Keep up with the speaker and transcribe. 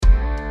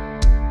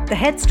The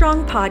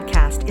Headstrong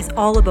podcast is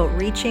all about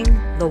reaching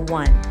the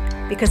one,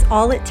 because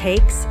all it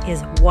takes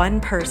is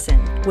one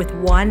person with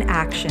one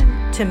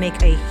action to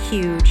make a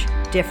huge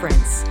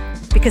difference.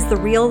 Because the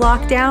real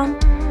lockdown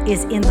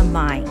is in the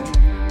mind.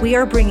 We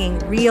are bringing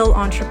real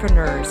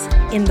entrepreneurs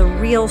in the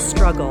real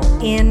struggle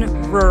in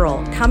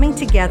rural, coming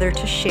together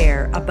to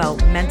share about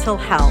mental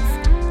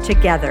health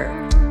together.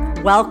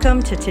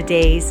 Welcome to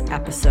today's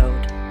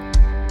episode.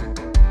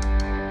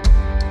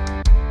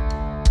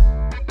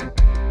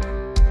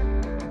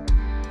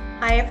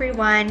 Hi,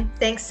 everyone.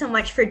 Thanks so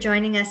much for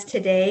joining us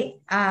today.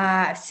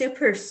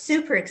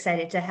 Super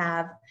excited to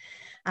have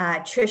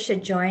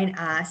Trisha join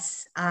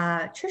us.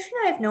 Trisha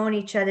and I have known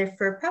each other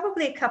for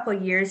probably a couple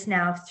of years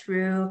now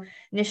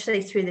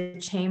initially through the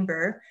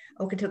chamber,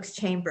 Okotoks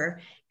Chamber.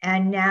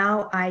 And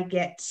now I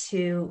get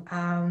to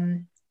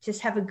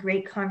just have a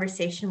great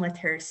conversation with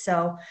her.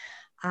 So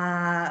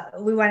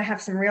we want to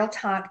have some real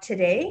talk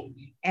today.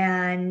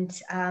 And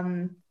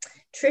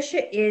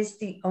Trisha is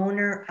the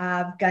owner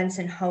of Guns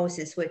and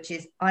Hoses, which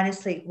is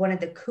honestly one of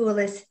the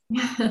coolest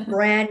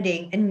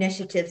branding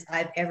initiatives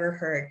I've ever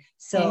heard.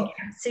 So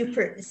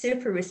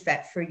super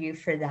respect for you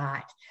for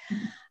that.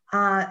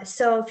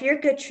 So if you're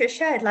good,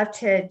 Trisha, I'd love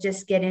to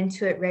just get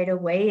into it right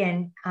away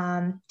and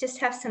just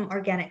have some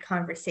organic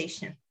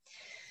conversation.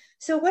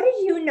 So what are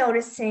you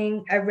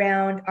noticing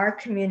around our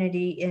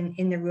community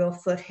in the rural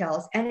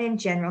foothills and in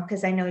general?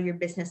 Because I know your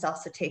business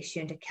also takes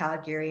you into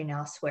Calgary and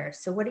elsewhere.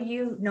 So what are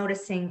you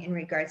noticing in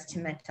regards to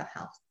mental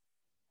health?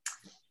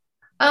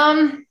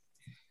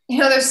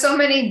 There's so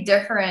many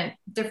different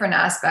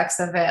aspects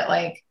of it.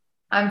 Like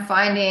I'm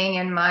finding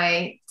in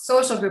my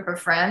social group of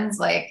friends,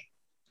 like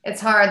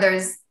it's hard.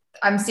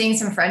 I'm seeing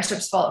some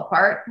friendships fall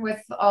apart with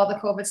all the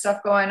COVID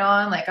stuff going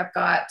on. Like I've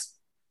got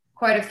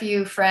quite a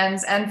few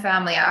friends and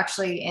family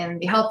actually in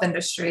the health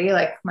industry.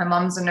 Like my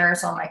mom's a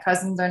nurse, all my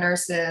cousins are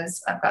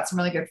nurses. I've got some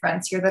really good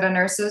friends here that are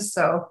nurses.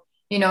 So,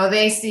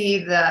 they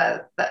see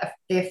the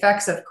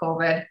effects of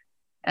COVID.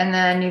 And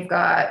then you've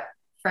got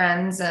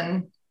friends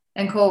and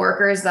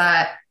coworkers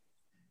that,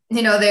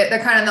 they're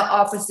kind of the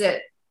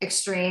opposite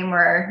extreme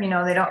where,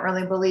 they don't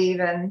really believe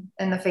in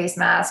the face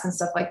mask and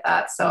stuff like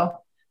that. So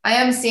I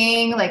am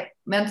seeing like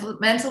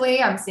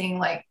mentally, I'm seeing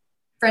like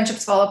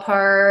friendships fall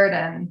apart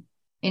and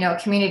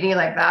community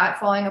like that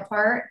falling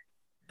apart.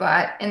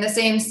 But in the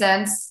same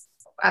sense,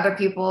 other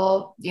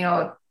people,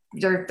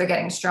 they're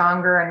getting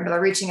stronger and they're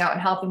reaching out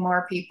and helping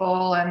more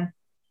people. And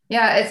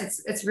yeah,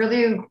 it's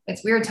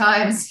weird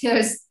times.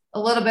 There's a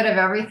little bit of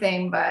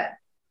everything, but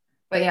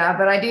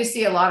I do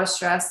see a lot of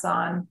stress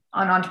on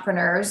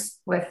entrepreneurs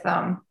with,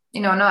 not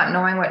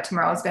knowing what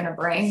tomorrow is going to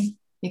bring.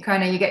 You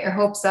get your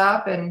hopes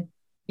up and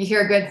you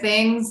hear good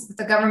things with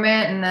the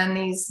government, and then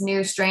these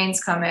new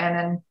strains come in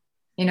and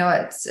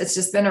it's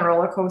just been a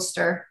roller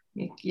coaster.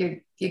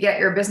 You get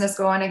your business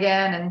going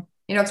again.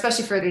 And,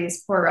 especially for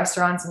these poor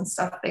restaurants and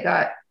stuff, they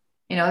got,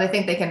 they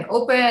think they can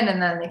open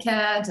and then they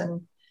can't,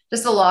 and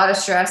just a lot of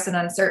stress and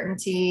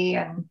uncertainty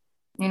and,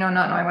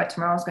 not knowing what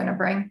tomorrow's going to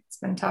bring. It's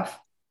been tough.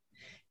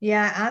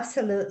 Yeah,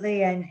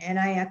 absolutely. And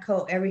I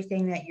echo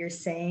everything that you're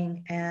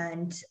saying.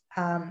 And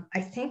I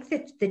think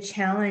that the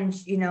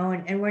challenge,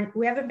 and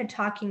we haven't been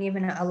talking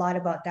even a lot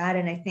about that.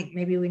 And I think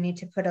maybe we need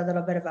to put a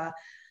little bit of a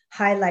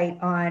highlight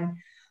on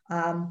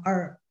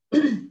our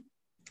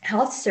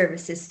health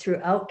services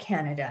throughout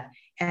Canada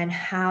and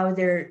how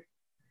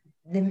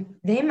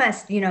they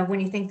must, when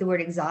you think the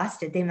word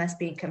exhausted, they must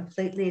be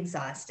completely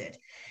exhausted.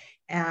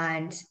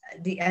 And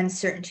the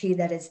uncertainty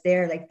that is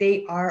there, like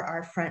they are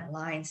our front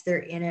lines. They're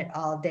in it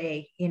all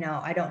day.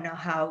 I don't know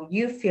how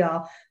you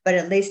feel, but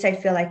at least I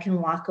feel I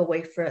can walk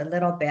away for a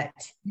little bit,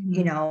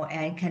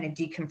 and kind of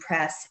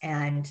decompress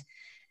and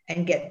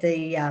get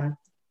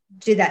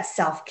do that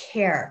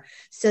self-care.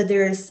 So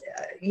there's,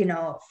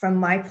 from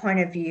my point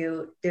of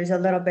view, there's a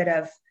little bit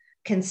of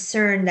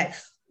concern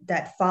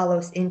that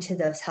follows into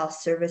those health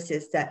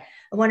services that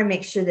I want to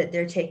make sure that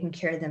they're taking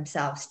care of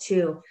themselves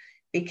too,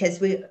 because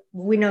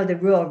we know the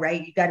rule,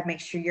 right? You got to make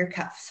sure your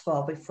cup's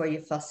full before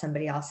you fill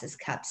somebody else's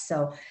cup.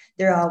 So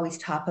they're always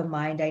top of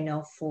mind, I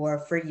know,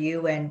 for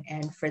you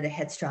and for the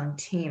Headstrong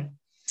team.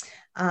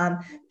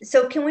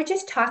 So can we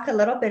just talk a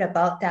little bit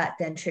about that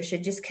then,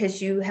 Trisha, just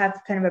because you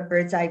have kind of a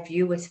bird's eye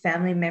view with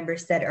family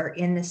members that are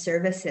in the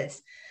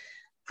services.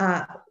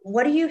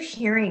 What are you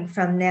hearing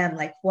from them?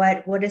 Like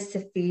what is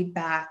the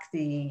feedback?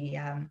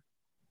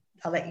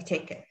 I'll let you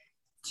take it.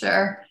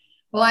 Sure.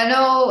 Well, I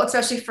know,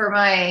 especially for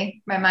my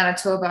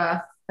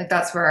Manitoba, like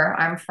that's where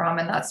I'm from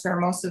and that's where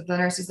most of the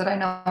nurses that I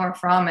know are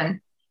from. And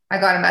I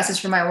got a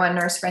message from my one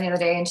nurse friend the other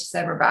day and she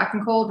said, we're back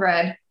in cold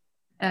red.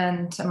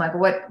 And I'm like,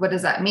 what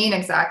does that mean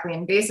exactly?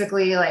 And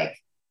basically like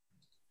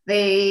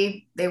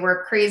they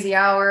work crazy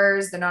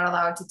hours. They're not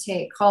allowed to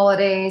take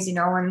holidays,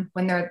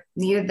 when they're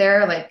needed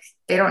there, like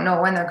they don't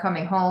know when they're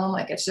coming home.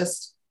 Like, it's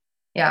just,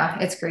 yeah,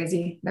 it's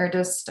crazy. They're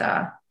just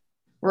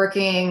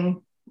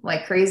working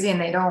like crazy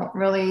and they don't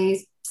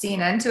really see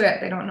an end to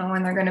it. They don't know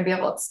when they're going to be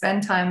able to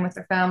spend time with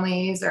their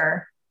families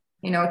or,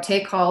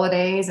 take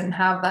holidays and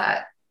have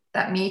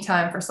that me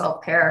time for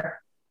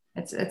self-care.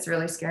 It's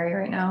really scary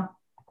right now.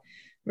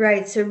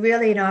 Right. So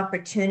really an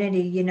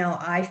opportunity,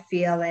 I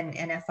feel, and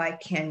if I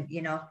can,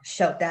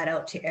 shout that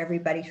out to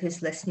everybody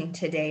who's listening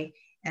today,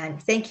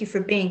 and thank you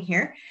for being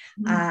here.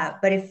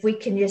 But if we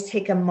can just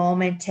take a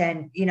moment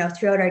and,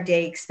 throughout our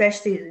day,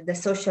 especially the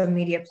social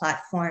media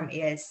platform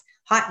is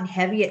hot and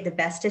heavy at the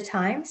best of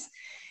times.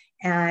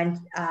 And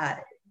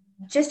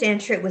just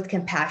enter it with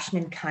compassion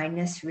and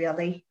kindness,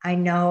 really. I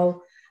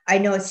know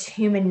it's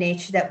human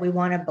nature that we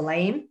want to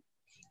blame,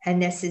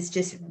 and this is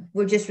just,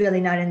 we're just really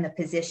not in the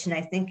position.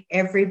 I think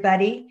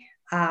everybody,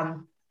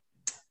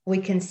 we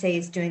can say,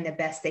 is doing the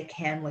best they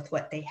can with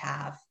what they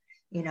have,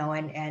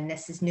 and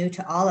this is new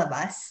to all of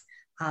us,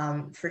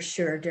 for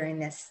sure, during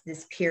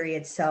this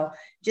period. So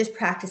just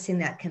practicing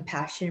that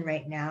compassion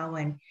right now,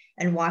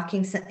 and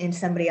walking in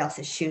somebody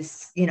else's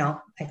shoes,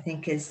 I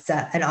think is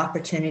an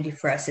opportunity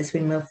for us as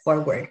we move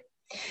forward.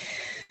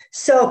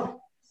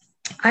 So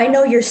I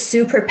know you're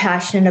super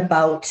passionate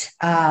about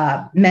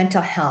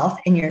mental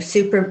health, and you're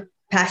super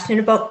passionate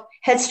about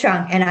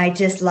Headstrong, and I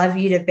just love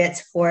you to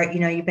bits for it.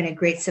 You've been a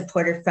great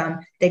supporter from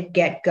the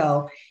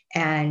get-go,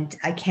 and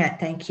I can't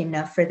thank you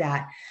enough for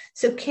that.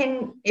 So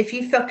if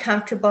you feel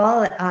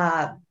comfortable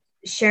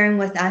sharing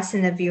with us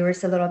and the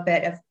viewers a little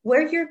bit of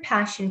where your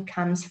passion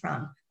comes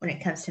from when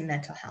it comes to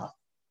mental health.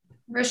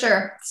 For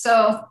sure.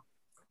 So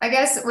I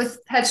guess with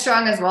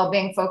Headstrong as well,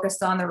 being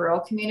focused on the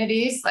rural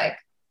communities, like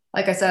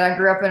I said, I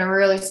grew up in a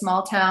really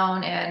small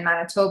town in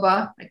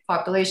Manitoba. Like,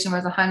 population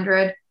was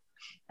 100,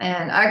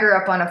 and I grew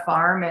up on a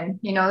farm. And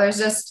there's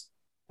just,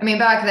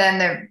 back then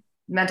the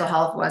mental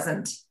health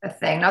wasn't a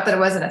thing. Not that it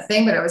wasn't a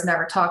thing, but it was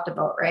never talked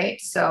about,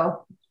 right?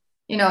 So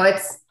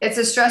it's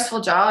a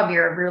stressful job.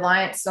 You're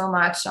reliant so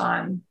much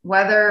on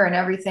weather and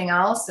everything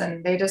else,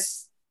 and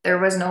there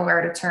was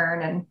nowhere to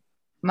turn. And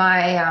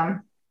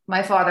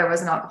my father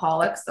was an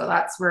alcoholic, so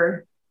that's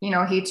where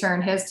he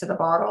turned his to the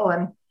bottle.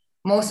 And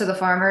most of the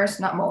farmers,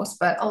 not most,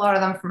 but a lot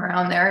of them from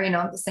around there,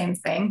 the same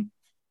thing.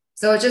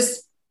 So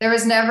there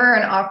was never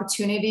an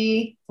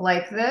opportunity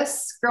like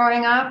this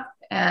growing up.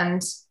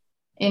 And,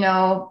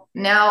 now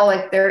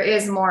there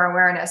is more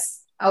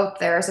awareness out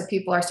there. So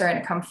people are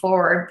starting to come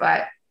forward,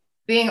 but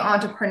being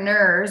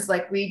entrepreneurs,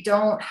 we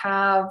don't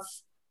have,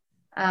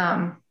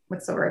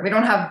 what's the word? We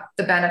don't have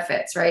the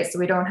benefits, right? So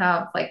we don't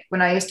have,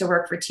 when I used to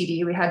work for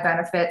TD, we had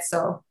benefits.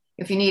 So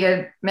if you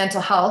needed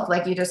mental health,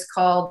 you just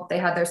called, they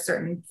had their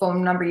certain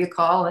phone number you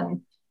call,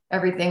 and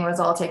everything was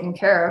all taken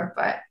care of.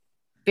 But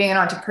being an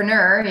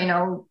entrepreneur,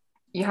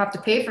 you have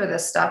to pay for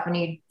this stuff,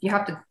 and you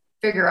have to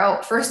figure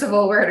out, first of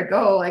all, where to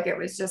go. It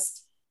was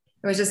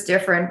just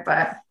different.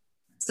 But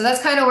so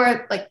that's kind of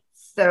where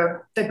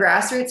the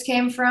grassroots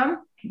came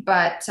from.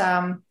 But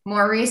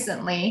more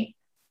recently,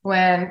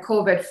 when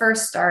COVID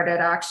first started,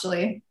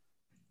 actually,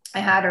 I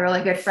had a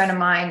really good friend of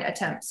mine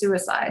attempt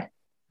suicide.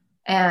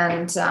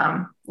 And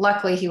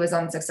luckily he was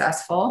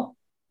unsuccessful.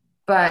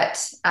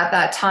 But at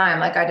that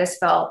time, I just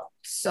felt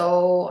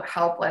so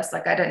helpless.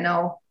 I didn't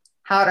know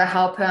how to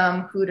help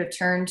him, who to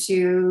turn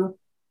to.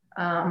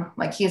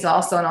 He's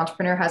also an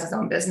entrepreneur, has his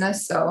own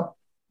business. So,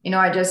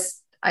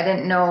 I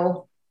didn't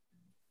know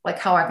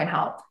how I can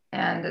help.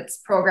 And it's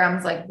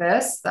programs like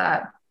this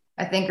that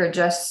I think are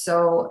just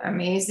so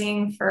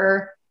amazing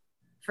for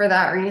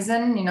that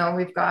reason.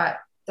 We've got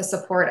the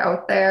support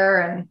out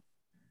there, and,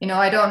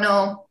 I don't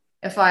know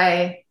if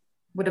I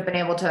would have been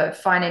able to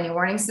find any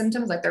warning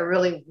symptoms. There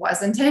really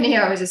wasn't any.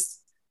 I was just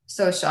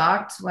so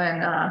shocked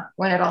when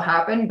it all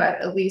happened,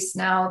 but at least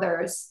now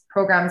there's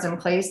programs in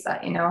place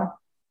that,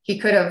 he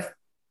could have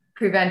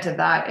prevented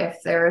that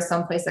if there was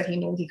some place that he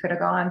knew he could have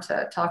gone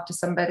to talk to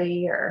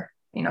somebody or,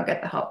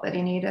 get the help that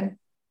he needed.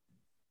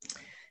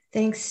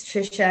 Thanks,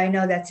 Tricia. I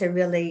know that's a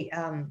really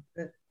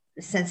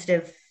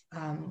sensitive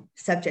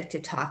subject to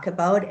talk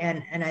about.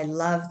 And I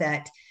love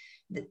that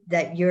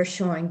you're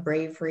showing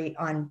bravery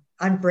on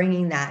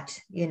bringing that,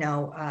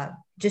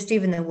 just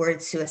even the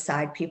word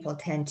suicide, people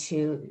tend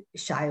to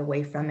shy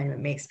away from, and it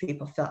makes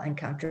people feel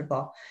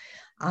uncomfortable.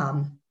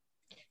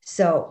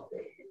 So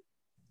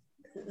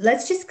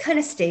let's just kind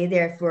of stay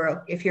there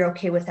if you're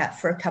okay with that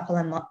for a couple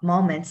of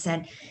moments,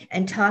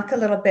 and talk a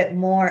little bit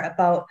more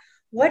about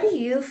what do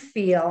you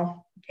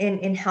feel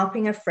in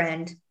helping a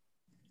friend,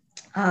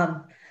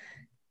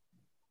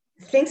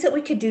 things that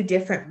we could do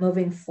different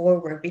moving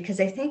forward, because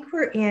I think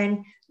we're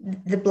in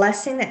the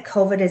blessing that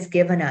COVID has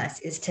given us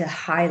is to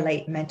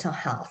highlight mental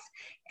health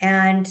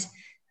and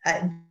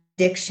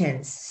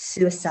addictions,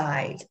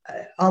 suicide,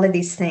 all of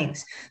these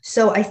things.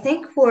 So I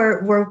think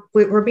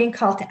we're being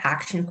called to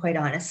action, quite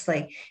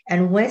honestly.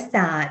 And with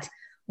that,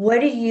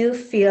 what do you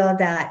feel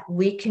that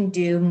we can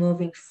do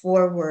moving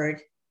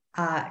forward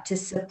to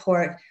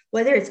support,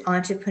 whether it's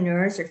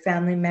entrepreneurs or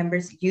family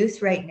members?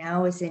 Youth right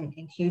now is in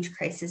huge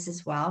crisis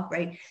as well,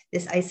 right?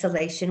 This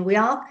isolation. We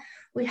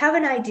have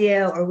an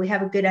idea, or we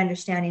have a good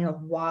understanding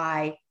of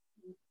why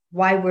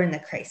we're in the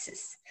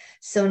crisis.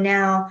 So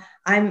now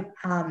I'm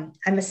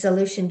a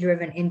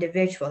solution-driven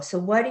individual. So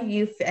what do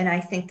you, and I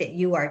think that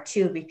you are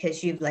too,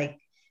 because you've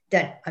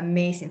done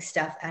amazing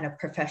stuff at a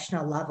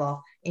professional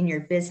level in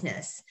your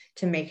business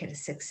to make it a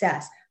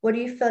success. What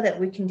do you feel that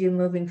we can do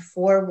moving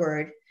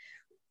forward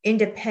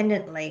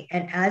independently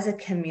and as a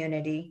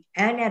community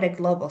and at a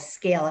global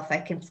scale, if I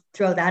can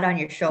throw that on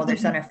your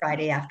shoulders on a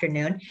Friday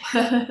afternoon,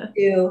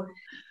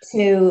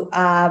 to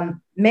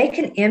make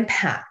an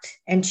impact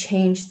and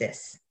change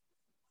this?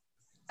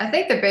 I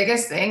think the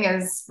biggest thing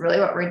is really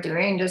what we're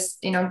doing,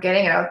 just,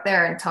 getting it out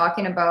there and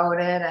talking about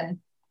it and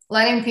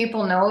letting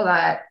people know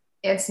that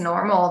it's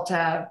normal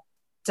to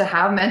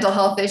have mental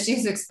health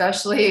issues,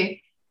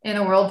 especially in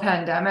a world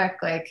pandemic.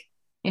 Like,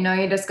 you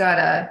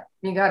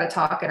gotta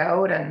talk it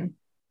out, and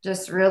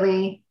just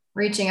really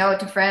reaching out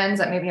to friends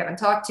that maybe you haven't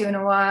talked to in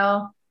a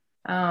while.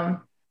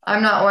 I'm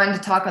not one to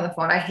talk on the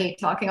phone. I hate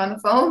talking on the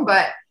phone,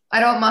 but I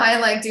don't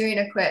mind like doing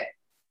a quick,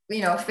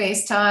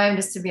 FaceTime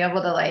just to be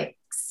able to like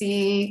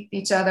see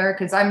each other.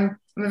 Cause I'm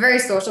a very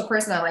social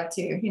person. I like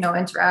to,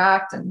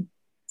 interact. And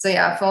so,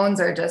 yeah, phones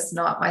are just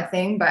not my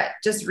thing, but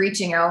just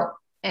reaching out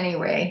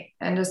anyway,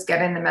 and just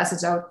getting the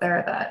message out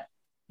there that,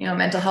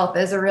 mental health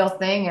is a real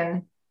thing,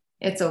 and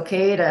it's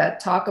okay to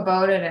talk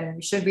about it, and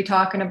we should be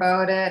talking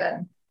about it,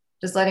 and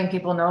just letting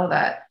people know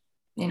that,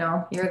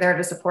 you're there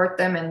to support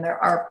them. And there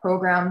are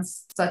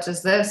programs such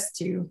as this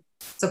to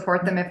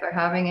support them if they're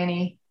having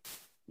any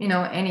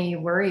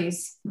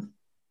worries.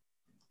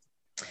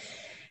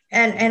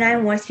 And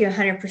I'm with you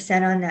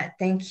 100% on that.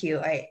 Thank you.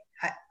 I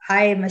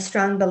am a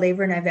strong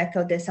believer, and I've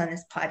echoed this on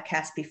this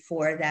podcast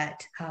before,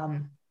 that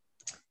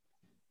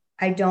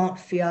I don't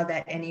feel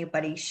that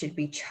anybody should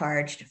be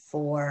charged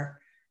for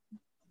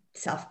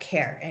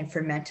self-care and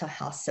for mental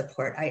health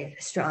support. I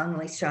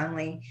strongly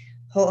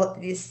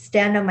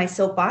stand on my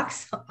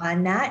soapbox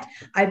on that.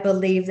 I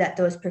believe that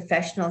those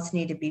professionals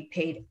need to be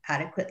paid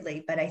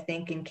adequately, but I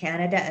think in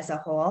Canada as a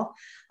whole,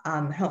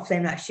 hopefully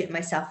I'm not shooting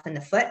myself in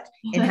the foot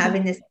in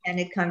having this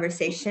candid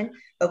conversation,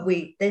 but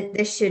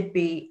this should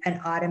be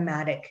an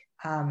automatic,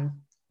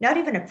 not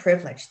even a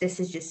privilege. This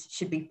is just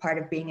should be part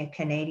of being a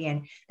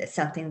Canadian, that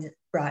something's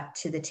brought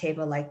to the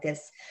table like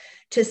this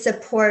to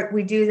support.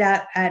 We do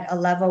that at a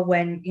level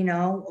when,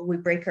 we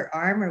break our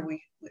arm, or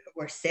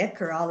we're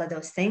sick, or all of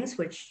those things,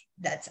 which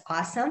that's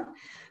awesome.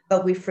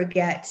 But we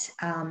forget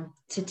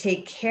to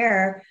take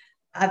care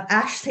of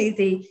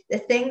actually the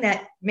thing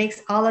that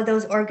makes all of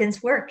those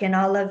organs work, and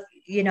all of,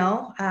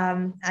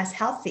 us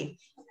healthy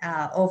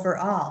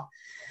overall.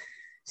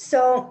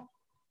 So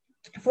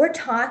if we're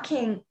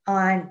talking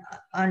on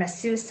a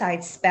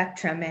suicide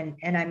spectrum,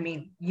 and I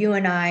mean, you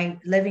and I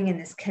living in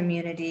this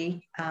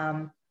community,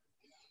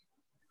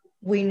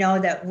 we know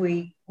that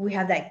we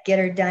have that get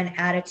her done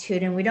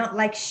attitude, and we don't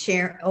like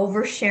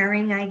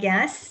oversharing, I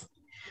guess.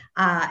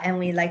 And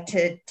we like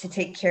to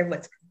take care of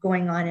what's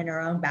going on in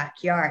our own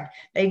backyard.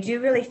 But I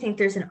do really think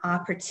there's an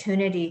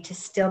opportunity to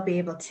still be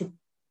able to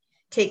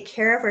take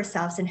care of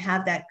ourselves and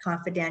have that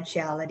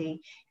confidentiality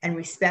and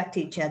respect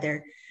each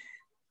other,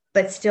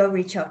 but still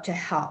reach out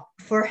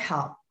for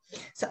help.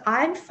 So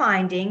I'm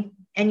finding,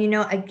 and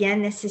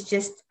again, this is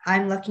just,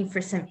 I'm looking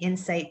for some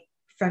insight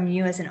from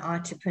you as an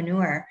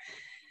entrepreneur.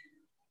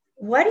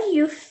 What do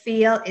you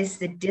feel is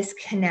the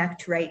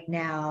disconnect right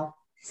now,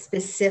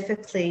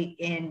 specifically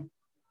in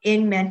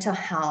mental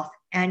health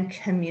and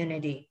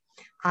community?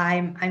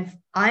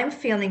 I'm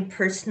feeling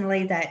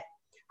personally that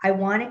I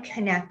want to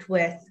connect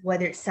with,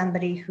 whether it's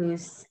somebody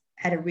who's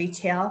at a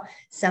retail,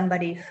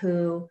 somebody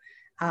who,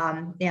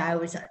 I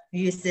always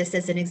use this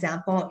as an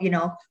example,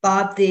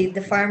 Bob,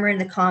 the farmer in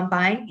the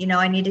combine,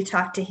 I need to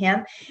talk to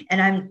him,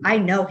 and I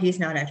know he's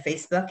not on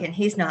Facebook and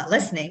he's not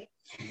listening.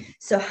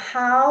 So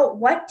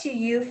what do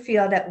you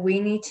feel that we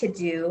need to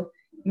do,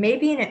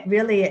 maybe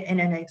in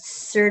an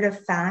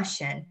assertive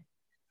fashion,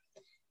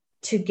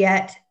 to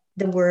get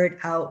the word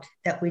out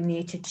that we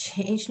need to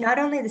change not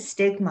only the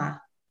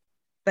stigma,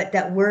 but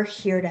that we're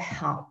here to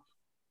help?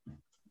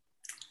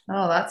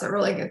 Oh, that's a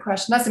really good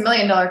question. That's $1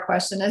 million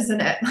question, isn't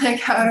it?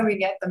 Like, how do we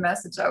get the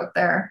message out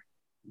there?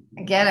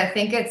 Again, I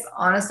think it's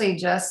honestly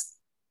just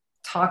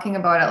talking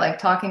about it, like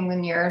talking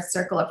in your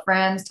circle of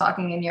friends,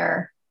 talking in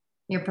your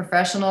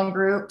professional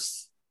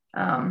groups.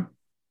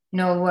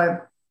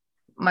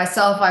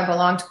 Myself, I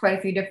belong to quite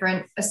a few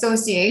different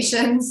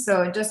associations.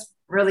 So just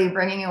really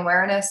bringing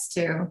awareness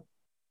to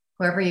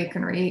whoever you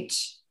can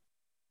reach.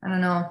 I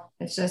don't know.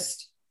 It's it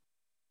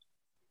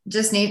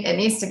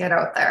needs to get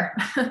out there.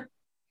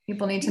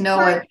 People need to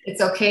know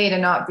it's okay to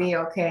not be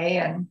okay.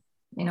 And,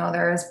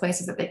 there is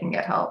places that they can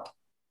get help.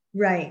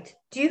 Right.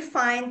 Do you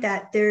find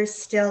that there's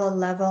still a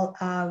level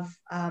of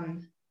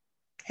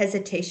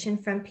hesitation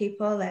from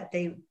people that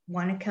they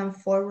want to come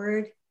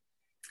forward?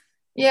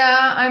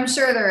 Yeah, I'm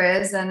sure there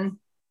is. And,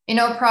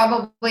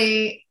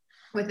 probably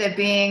with it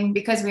being,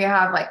 because we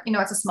have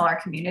it's a smaller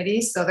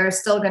community, so there's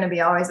still going to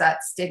be always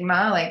that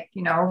stigma,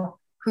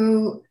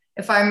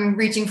 if I'm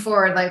reaching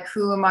forward,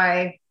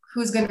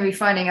 who's going to be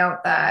finding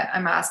out that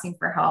I'm asking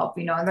for help?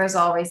 There's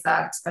always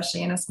that,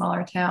 especially in a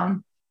smaller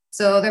town.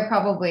 So there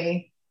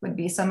probably would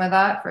be some of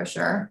that for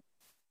sure.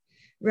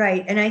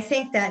 Right. And I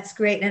think that's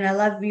great. And I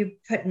love you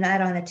putting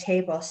that on the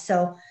table.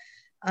 So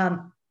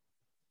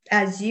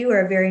as you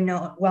are very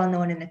well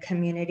known in the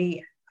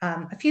community,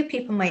 a few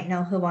people might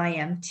know who I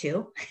am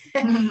too.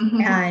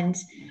 And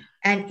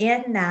And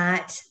in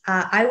that,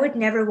 I would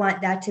never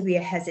want that to be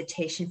a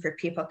hesitation for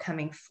people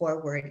coming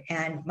forward.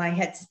 And my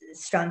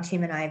Headstrong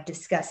team and I have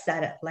discussed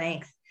that at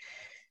length.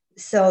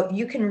 So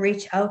you can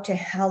reach out to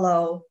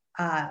hello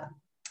at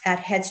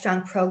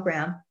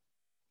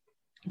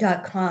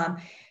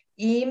headstrongprogram.com,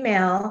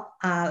 email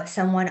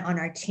someone on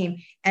our team.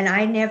 And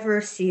I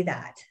never see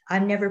that.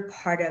 I'm never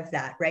part of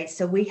that, right?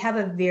 So we have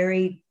a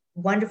very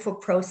wonderful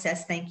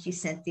process. Thank you,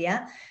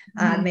 Cynthia,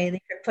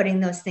 mainly for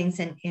putting those things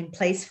in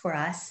place for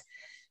us,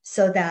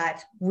 so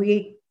that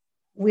we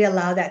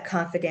allow that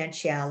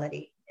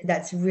confidentiality.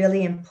 That's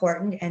really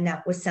important. And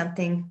that was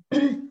something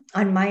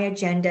on my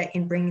agenda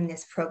in bringing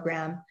this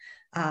program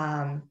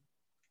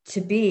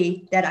to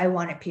be, that I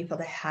wanted people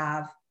to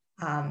have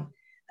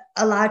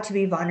allowed to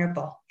be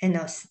vulnerable in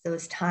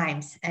those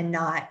times, and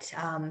not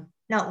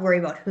worry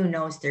about who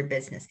knows their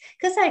business.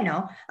 Because I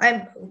know,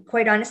 I'm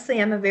quite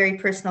honestly, I'm a very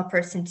personal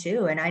person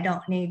too, and I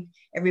don't need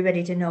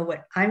everybody to know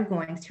what I'm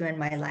going through in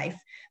my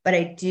life. But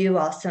I do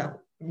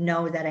also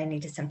know that I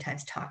need to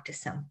sometimes talk to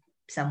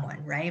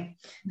someone, right?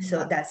 Yeah.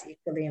 So that's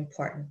equally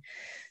important.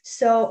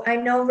 So I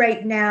know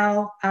right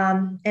now,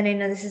 and I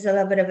know this is a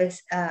little bit of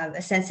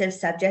a sensitive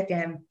subject,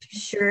 and I'm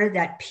sure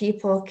that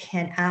people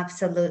can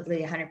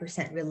absolutely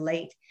 100%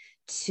 relate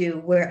to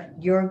where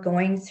you're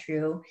going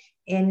through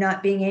in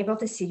not being able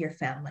to see your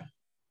family.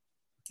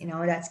 You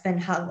know, that's been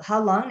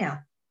how long now?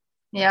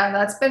 Yeah,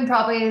 that's been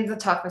probably the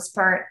toughest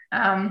part.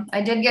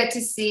 I did get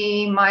to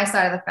see my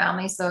side of the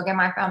family. So again,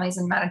 my family's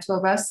in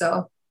Manitoba.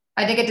 So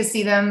I did get to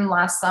see them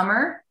last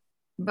summer.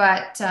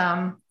 But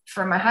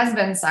for my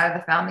husband's side of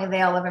the family,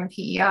 they all live in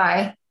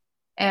PEI.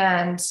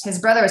 And his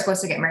brother was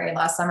supposed to get married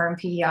last summer in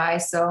PEI.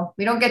 So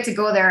we don't get to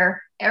go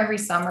there every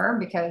summer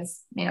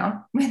because, you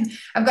know,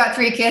 I've got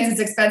 3 kids.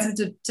 It's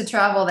expensive to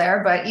travel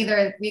there. But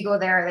either we go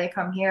there or they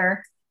come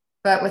here.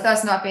 But with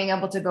us not being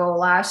able to go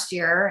last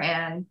year,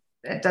 and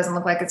it doesn't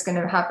look like it's going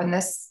to happen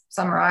this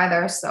summer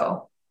either.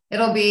 So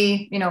it'll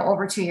be, you know,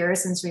 over 2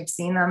 years since we've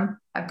seen them.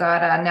 I've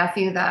got a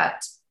nephew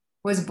that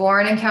was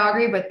born in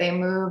Calgary, but they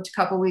moved a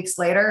couple of weeks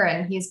later,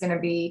 and he's going to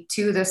be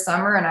 2 this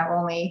summer. And I've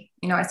only,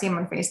 you know, I see him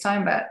on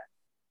FaceTime, but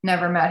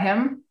never met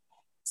him.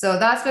 So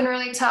that's been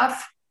really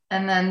tough.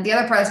 And then the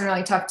other part that's been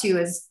really tough too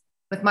is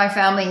with my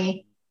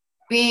family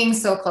being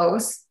so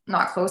close,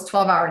 not close,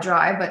 12-hour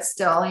drive, but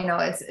still, you know,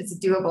 it's a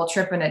doable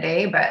trip in a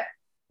day, but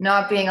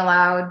not being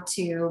allowed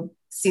to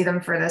see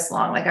them for this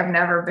long. Like I've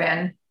never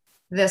been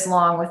this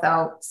long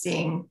without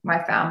seeing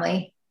my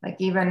family. Like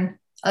even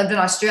I lived in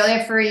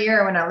Australia for a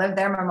year. When I lived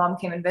there, my mom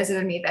came and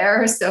visited me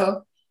there.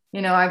 So,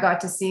 you know, I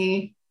got to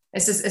see,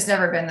 it's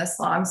never been this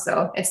long.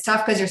 So it's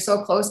tough because you're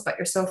so close, but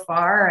you're so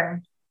far.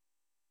 And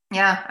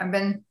yeah, I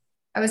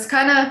was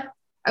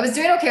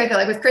doing okay with it.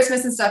 Like with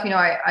Christmas and stuff, you know,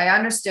 I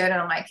understood,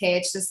 and I'm like, hey,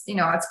 it's just, you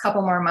know, it's a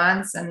couple more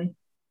months. And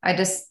I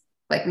just,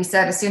 like we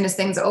said, as soon as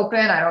things open,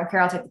 I don't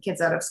care. I'll take the kids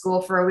out of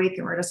school for a week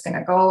and we're just going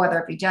to go, whether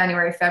it be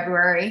January,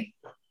 February.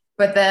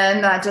 But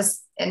then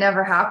it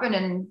never happened.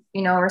 And,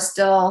 you know, we're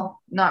still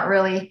not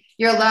really,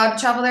 you're allowed to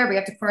travel there, but you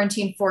have to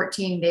quarantine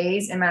 14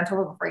 days in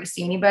Manitoba before you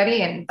see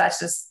anybody. And that's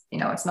just, you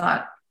know, it's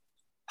not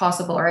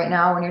possible right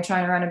now when you're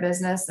trying to run a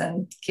business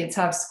and kids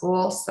have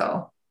school.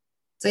 So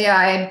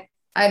yeah,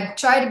 I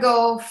tried to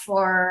go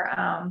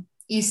for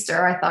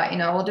Easter. I thought, you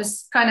know, we'll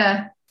just kind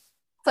of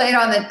play it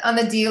on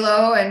the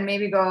D-low and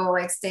maybe go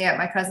like stay at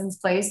my cousin's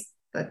place,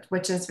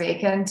 which is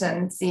vacant,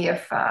 and see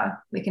if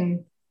we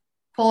can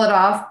pull it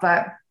off.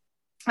 But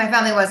my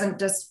family wasn't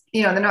just,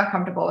 you know, they're not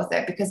comfortable with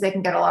it because they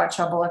can get a lot of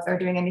trouble if they're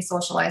doing any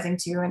socializing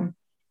too. And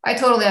I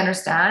totally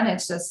understand.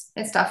 It's just,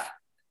 it's tough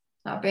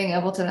not being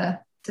able to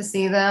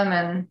see them,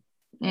 and,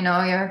 you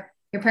know,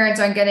 your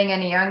parents aren't getting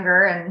any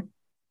younger, and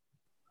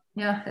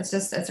yeah,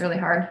 it's really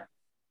hard.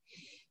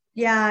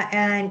 Yeah.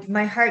 And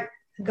my heart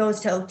goes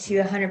to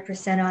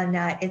 100% on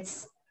that.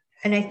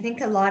 And I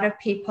think a lot of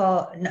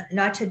people,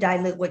 not to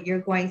dilute what you're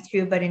going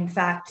through, but in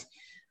fact,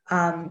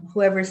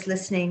 whoever's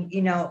listening,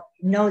 you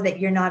know that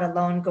you're not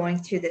alone going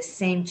through the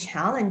same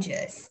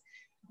challenges.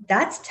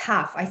 That's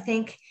tough.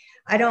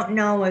 I don't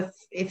know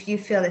if you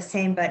feel the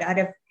same, but out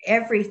of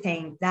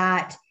everything,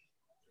 that's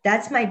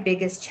my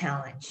biggest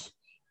challenge,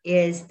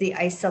 is the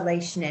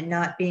isolation and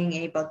not being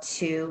able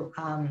to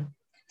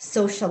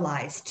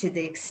socialize to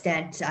the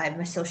extent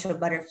I'm a social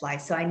butterfly.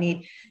 So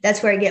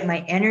that's where I get my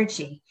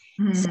energy.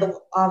 Mm-hmm.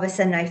 So all of a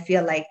sudden I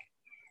feel like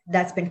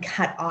that's been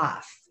cut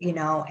off, you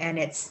know, and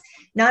it's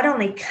not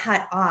only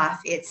cut off,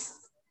 it's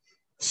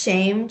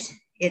shamed,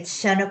 it's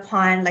shunned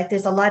upon. Like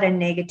there's a lot of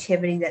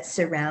negativity that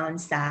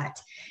surrounds that.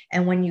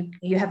 And when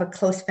you have a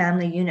close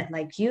family unit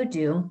like you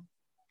do,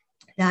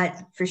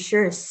 that for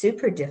sure is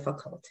super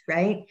difficult,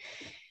 right?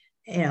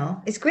 You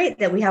know, it's great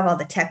that we have all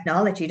the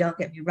technology. Don't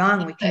get me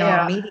wrong. We can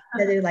all meet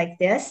each other like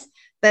this,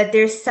 but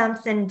there's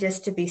something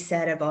just to be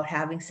said about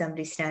having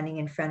somebody standing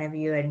in front of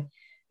you and,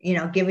 you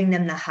know, giving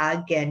them the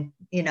hug. And,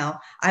 you know,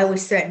 I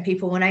always threaten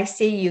people, when I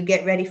see you,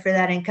 get ready for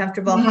that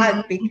uncomfortable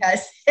hug,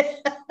 because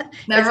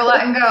never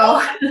letting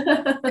go.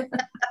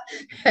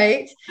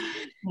 Right.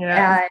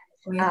 Yeah.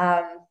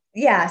 And,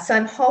 yeah, so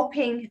I'm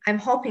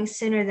hoping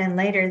sooner than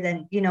later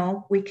than,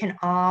 we can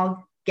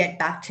all get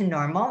back to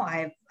normal.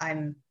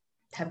 I'm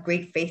have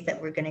great faith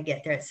that we're going to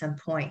get there at some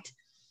point.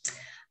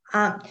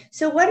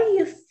 So what do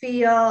you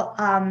feel?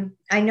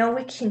 I know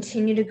we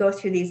continue to go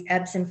through these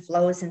ebbs and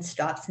flows and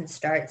stops and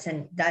starts,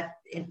 and that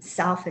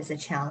itself is a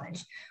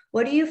challenge.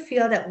 What do you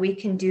feel that we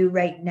can do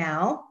right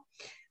now,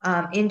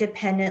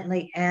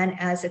 independently and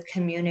as a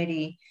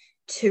community,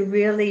 to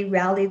really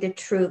rally the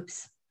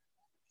troops,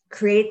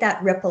 create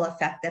that ripple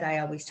effect that I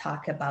always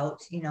talk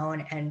about,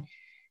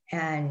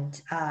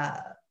 and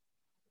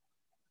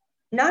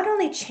not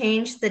only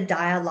change the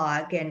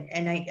dialogue,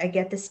 and I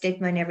get the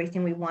stigma and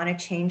everything, we want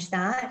to change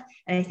that.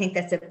 And I think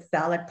that's a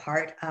valid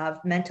part of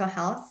mental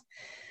health,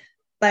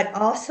 but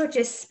also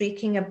just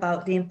speaking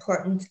about the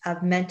importance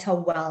of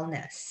mental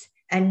wellness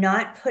and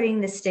not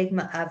putting the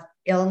stigma of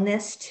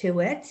illness to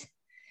it.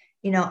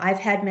 I've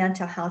had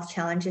mental health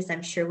challenges.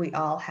 I'm sure we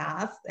all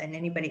have, and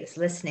anybody who's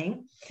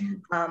listening.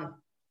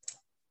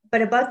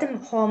 But about the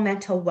whole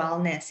mental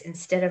wellness,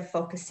 instead of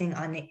focusing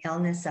on the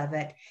illness of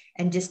it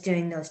and just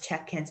doing those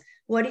check-ins,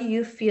 what do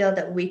you feel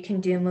that we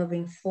can do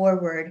moving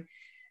forward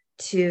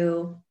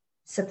to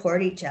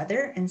support each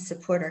other and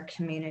support our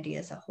community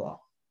as a whole?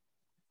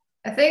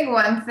 I think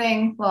one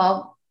thing,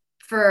 well,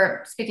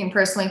 for speaking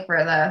personally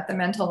for the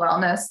mental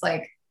wellness,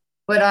 like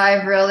what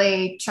I've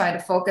really tried to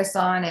focus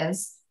on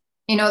is,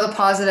 the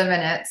positive in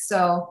it.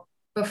 So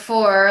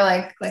before,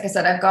 like I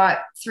said, I've got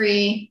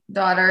 3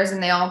 daughters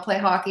and they all play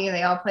hockey,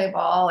 they all play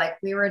ball. Like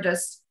we were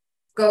just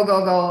go,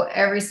 go, go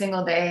every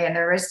single day. And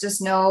there was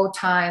just no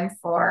time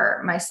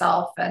for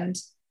myself. And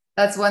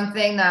that's one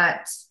thing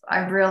that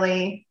I've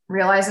really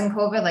realized in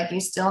COVID, like you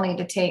still need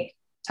to take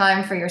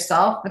time for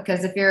yourself,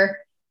 because if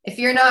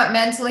you're not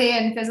mentally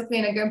and physically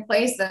in a good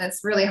place, then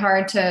it's really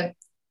hard to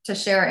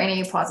share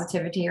any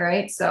positivity.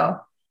 Right. So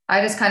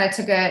I just kind of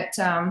took it,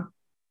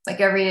 like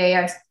every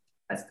day.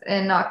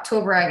 In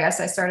October, I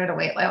guess I started a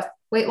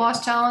weight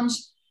loss challenge,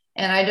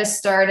 and I just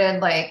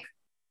started like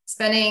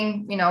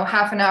spending,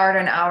 half an hour to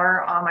an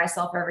hour on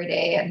myself every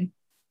day, and,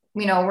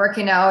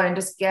 working out and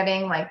just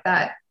getting like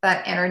that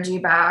energy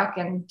back,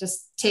 and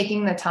just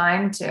taking the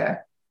time to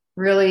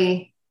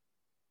really,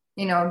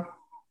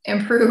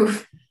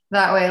 improve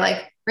that way.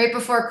 Like right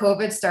before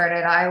COVID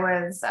started, I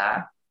was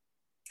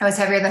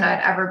heavier than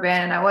I'd ever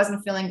been, and I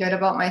wasn't feeling good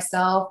about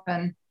myself.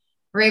 And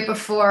right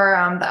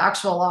before the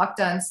actual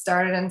lockdown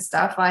started and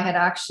stuff, I had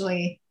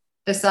actually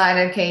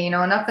decided, okay,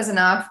 enough is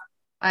enough.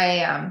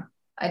 I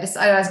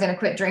decided I was going to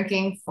quit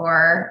drinking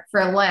for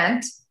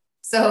Lent.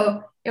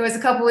 So it was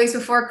a couple weeks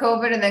before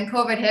COVID, and then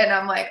COVID hit, and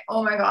I'm like,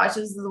 oh my gosh,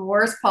 this is the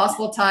worst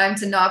possible time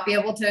to not be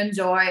able to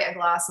enjoy a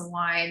glass of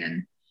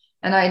wine.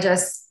 And I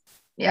just,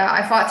 yeah,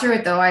 I fought through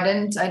it though. I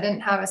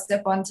didn't have a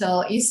sip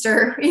until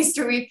Easter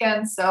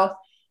weekend. So,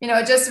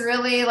 just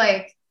really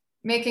like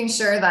making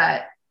sure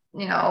that,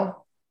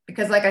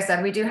 because like I said,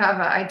 I do have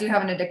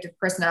an addictive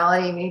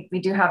personality. We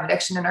do have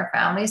addiction in our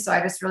family. So I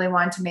just really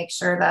wanted to make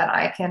sure that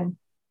I can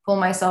pull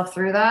myself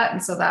through that.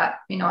 And so that,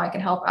 I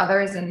can help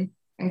others and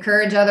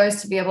encourage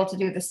others to be able to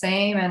do the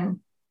same.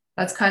 And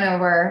that's kind of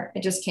where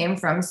it just came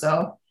from.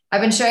 So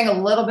I've been sharing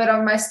a little bit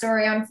of my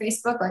story on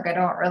Facebook. Like I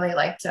don't really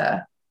like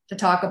to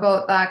talk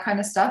about that kind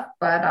of stuff,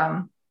 but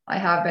I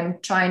have been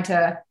trying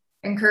to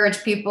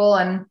encourage people.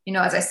 And,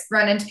 as I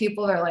run into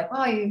people, they're like,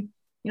 well,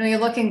 you're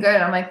looking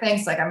good. I'm like,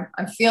 thanks. Like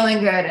I'm feeling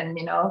good. And,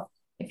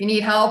 if you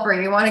need help or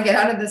you want to get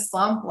out of this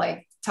slump,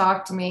 like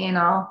talk to me and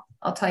I'll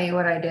tell you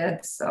what I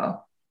did. So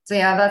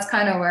yeah, that's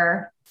kind of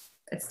where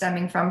it's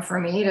stemming from for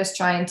me, just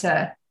trying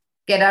to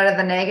get out of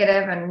the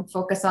negative and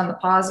focus on the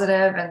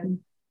positive and,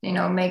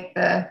 make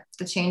the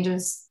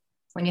changes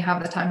when you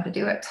have the time to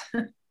do it.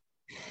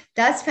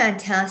 That's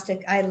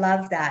fantastic. I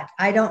love that.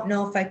 I don't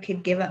know if I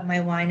could give up my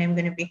wine. I'm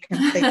going to be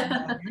completely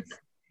honest.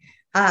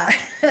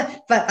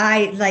 But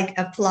I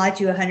applaud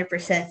you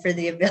 100% for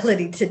the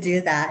ability to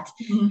do that.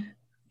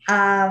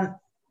 Mm-hmm.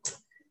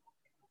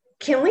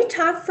 Can we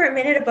talk for a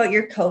minute about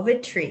your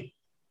COVID tree?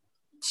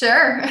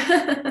 Sure.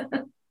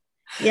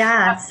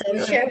 Yeah.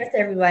 So share with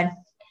everyone.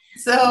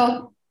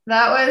 So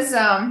that was,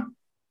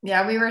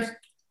 we were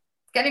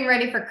getting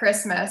ready for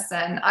Christmas,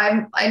 and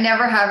I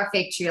never have a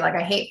fake tree. Like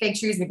I hate fake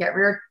trees. We get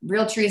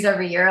real trees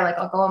every year. Like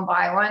I'll go and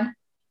buy one.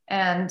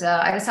 And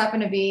I just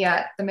happened to be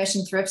at the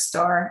Mission thrift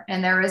store,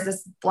 and there was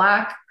this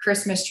black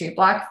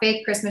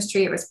fake Christmas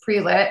tree. It was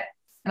pre-lit.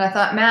 And I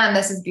thought, man,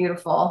 this is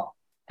beautiful.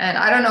 And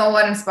I don't know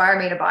what inspired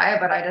me to buy it,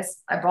 but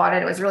I bought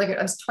it. It was really good.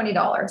 It was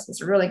 $20.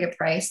 It's a really good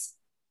price.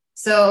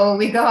 So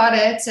we got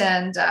it,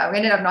 and we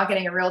ended up not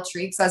getting a real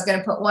tree because I was going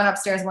to put one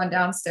upstairs, one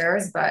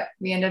downstairs, but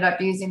we ended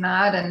up using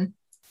that. And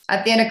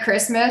at the end of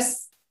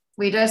Christmas,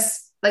 we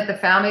just, like the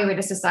family, we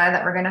just decided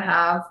that we're going to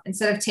have,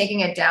 instead of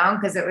taking it down,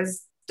 because it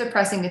was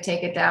depressing to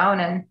take it down.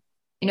 And,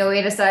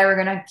 we decided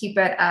we're going to keep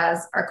it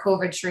as our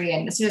COVID tree.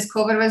 And as soon as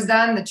COVID was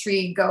done, the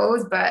tree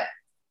goes, but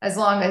as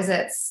long as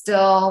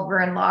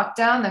we're in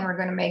lockdown, then we're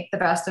going to make the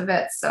best of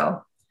it.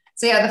 So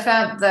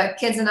yeah, the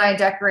kids and I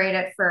decorate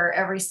it for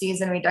every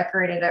season. We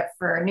decorated it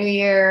for New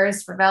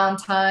Year's, for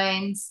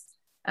Valentine's,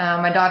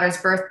 my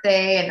daughter's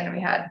birthday, and then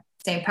we had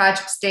St.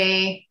 Patrick's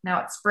Day.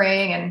 Now it's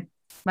spring, and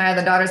my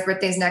other daughter's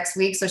birthday is next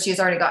week. So she's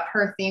already got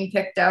her theme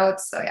picked out.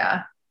 So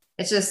yeah,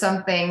 it's just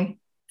something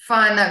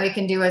fun that we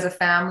can do as a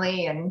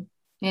family. And,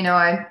 you know,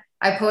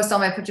 I post all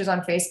my pictures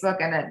on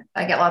Facebook, and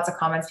I get lots of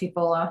comments.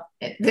 People,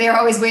 they're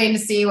always waiting to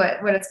see what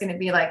it's going to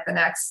be like the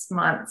next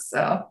month.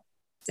 So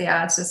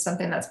yeah, it's just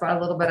something that's brought a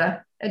little bit of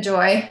a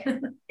joy.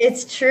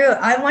 It's true.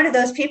 I'm one of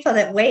those people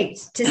that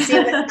wait to see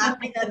what's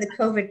happening on the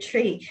COVID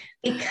tree,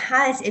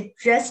 because it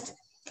just,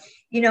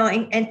 you know,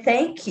 and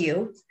thank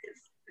you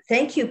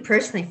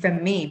personally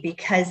from me,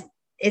 because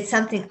it's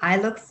something I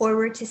look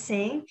forward to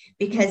seeing,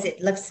 because it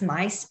lifts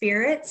my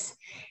spirits,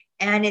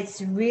 and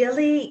it's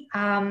really,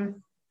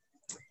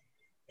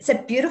 it's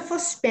a beautiful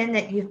spin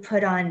that you've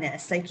put on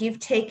this. Like, you've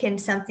taken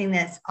something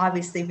that's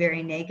obviously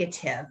very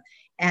negative,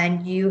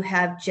 and you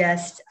have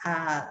just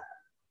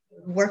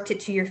worked it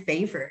to your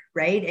favor,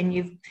 right? And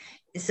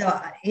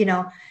you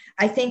know,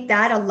 I think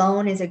that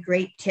alone is a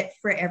great tip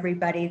for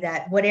everybody,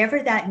 that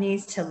whatever that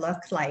needs to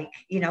look like,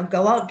 you know,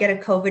 go out, get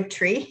a COVID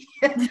tree,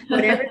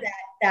 whatever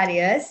that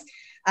is.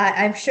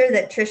 I'm sure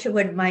that Trisha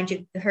wouldn't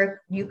mind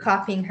you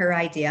copying her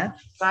idea.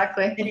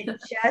 Exactly. And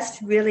it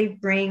just really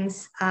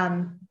brings,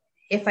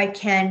 if I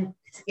can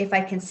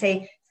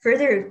say,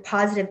 further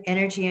positive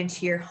energy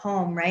into your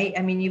home, right?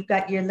 I mean, you've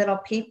got your little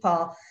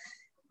people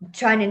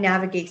trying to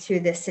navigate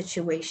through this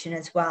situation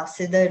as well.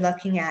 So they're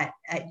looking at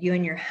you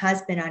and your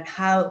husband on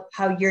how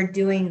you're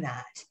doing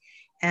that.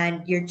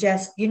 And you're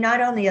not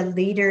only a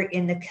leader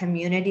in the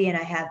community, and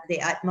I have the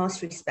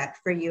utmost respect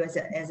for you as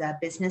a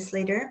business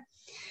leader,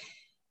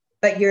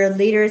 but you're a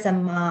leader as a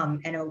mom,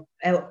 and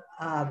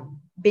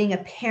being a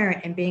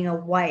parent, and being a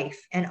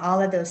wife, and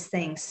all of those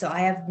things. So I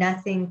have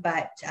nothing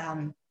but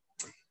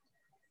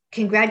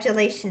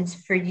congratulations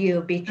for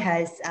you,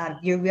 because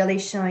you're really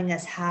showing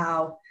us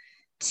how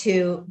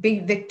to be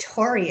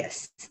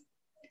victorious,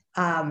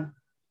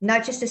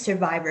 not just a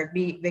survivor,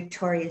 be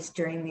victorious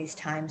during these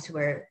times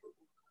where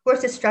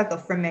it's a struggle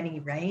for many,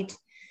 right?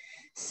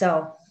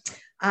 So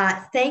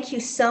thank you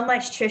so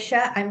much,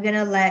 Trisha. I'm going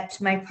to let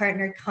my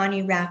partner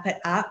Connie wrap it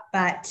up,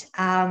 but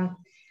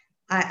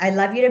I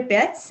love you to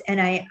bits.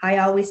 And I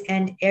always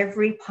end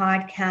every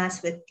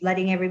podcast with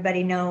letting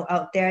everybody know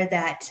out there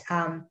that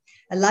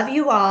I love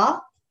you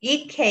all.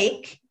 Eat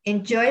cake,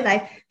 enjoy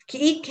life,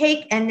 eat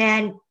cake, and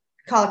then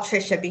call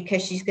Trisha,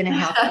 because she's going to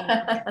help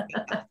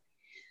you.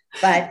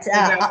 But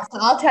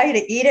I'll tell you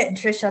to eat it, and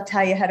Trisha will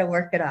tell you how to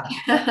work it off.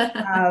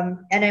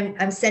 And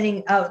I'm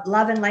sending out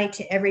love and light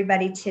to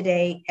everybody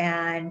today.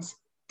 And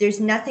there's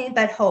nothing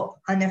but hope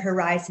on the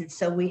horizon.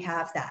 So we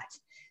have that.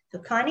 So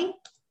Connie?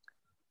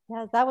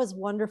 Yeah, that was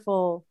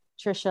wonderful,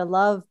 Trisha.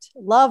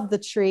 Loved the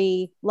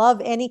tree.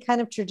 Love any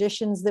kind of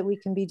traditions that we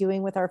can be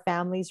doing with our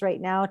families right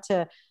now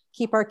to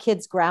keep our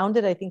kids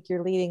grounded. I think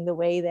you're leading the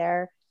way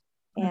there.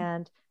 Mm-hmm.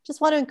 And just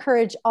want to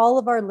encourage all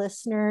of our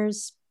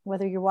listeners,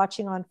 whether you're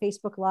watching on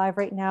Facebook Live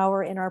right now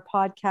or in our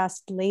podcast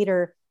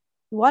later,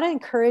 we want to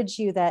encourage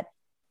you that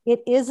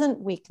it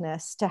isn't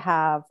weakness to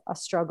have a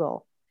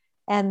struggle,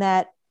 and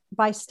that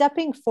by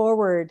stepping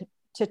forward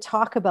to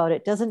talk about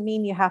it doesn't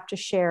mean you have to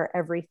share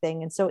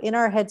everything. And so in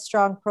our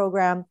Headstrong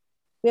program,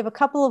 we have a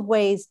couple of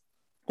ways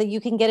that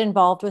you can get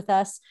involved with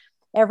us.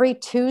 Every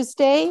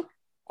Tuesday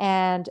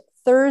and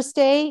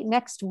Thursday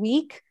next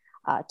week,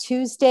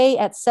 Tuesday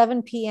at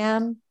 7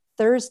 p.m.,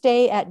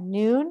 Thursday at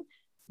noon,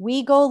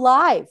 we go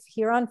live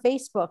here on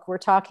Facebook. We're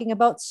talking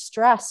about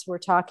stress. We're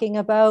talking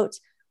about,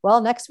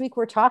 next week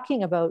we're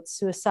talking about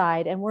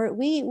suicide, and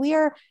we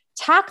are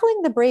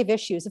tackling the brave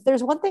issues. If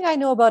there's one thing I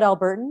know about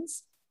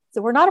Albertans,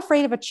 that we're not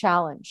afraid of a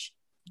challenge.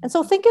 And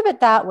so think of it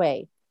that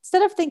way.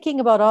 Instead of thinking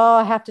about,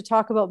 I have to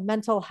talk about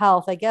mental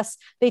health, I guess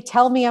they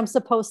tell me I'm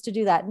supposed to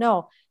do that.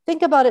 No,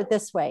 think about it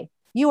this way.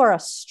 You are a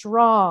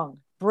strong,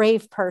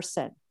 brave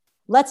person.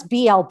 Let's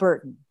be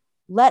Albertan.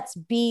 Let's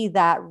be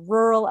that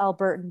rural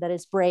Albertan that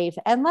is brave,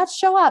 and let's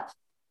show up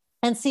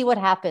and see what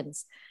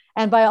happens.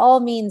 And by all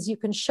means, you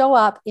can show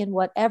up in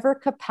whatever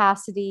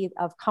capacity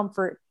of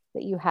comfort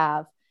that you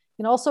have.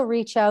 You can also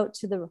reach out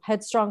to the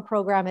Headstrong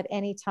program at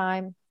any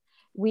time.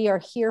 We are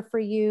here for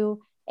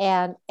you,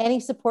 and any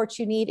support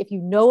you need. If you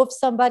know of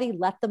somebody,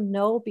 let them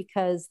know,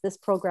 because this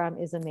program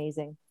is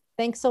amazing.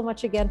 Thanks so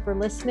much again for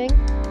listening,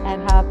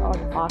 and have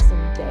an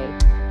awesome day.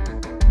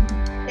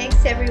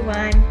 Thanks,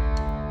 everyone.